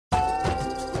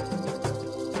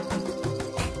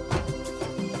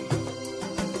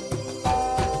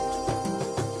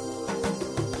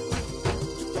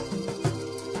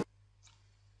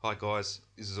Hi guys,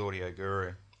 this is Audio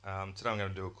Guru. Today I'm going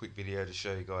to do a quick video to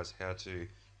show you guys how to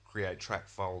create track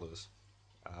folders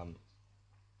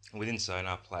within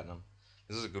Sonar Platinum.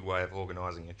 This is a good way of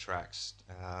organising your tracks.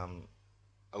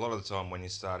 A lot of the time when you're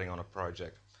starting on a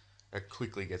project, it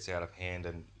quickly gets out of hand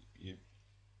and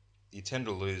you tend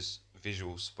to lose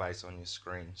visual space on your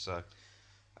screen. So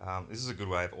this is a good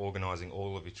way of organising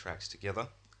all of your tracks together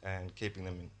and keeping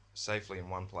them safely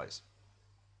in one place.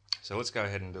 So let's go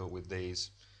ahead and do it with these.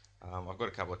 I've got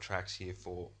a couple of tracks here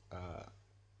for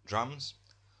drums,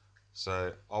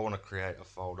 so I want to create a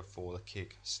folder for the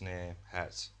kick, snare,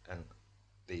 hats and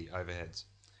the overheads.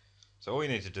 So all you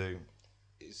need to do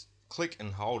is click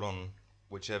and hold on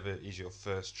whichever is your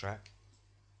first track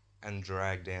and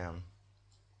drag down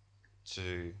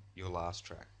to your last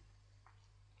track.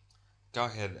 Go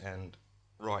ahead and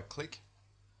right click,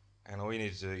 and all you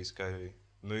need to do is go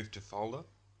move to folder,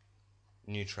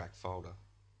 new track folder,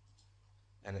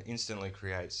 and it instantly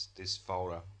creates this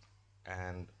folder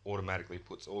and automatically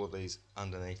puts all of these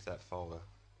underneath that folder.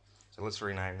 So let's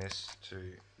rename this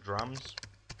to drums,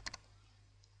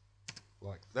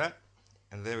 like that,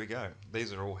 and there we go.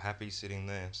 These are all happy sitting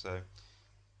there. So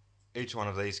each one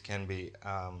of these can be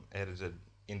edited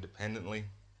independently,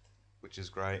 which is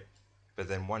great, but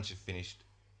then once you've finished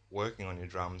working on your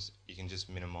drums, you can just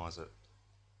minimize it,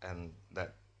 and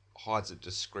that hides it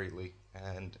discreetly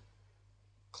and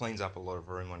cleans up a lot of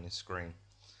room on your screen.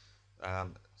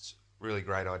 It's a really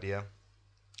great idea.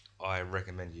 I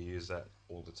recommend you use that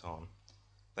all the time.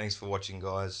 Thanks for watching,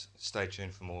 guys. Stay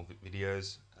tuned for more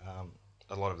videos.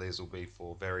 A lot of these will be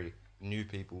for very new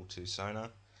people to Sonar.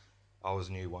 I was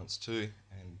new once too,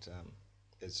 and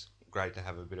it's great to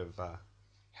have a bit of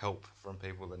help from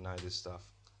people that know this stuff.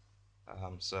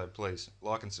 So please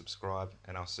like and subscribe,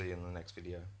 and I'll see you in the next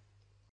video.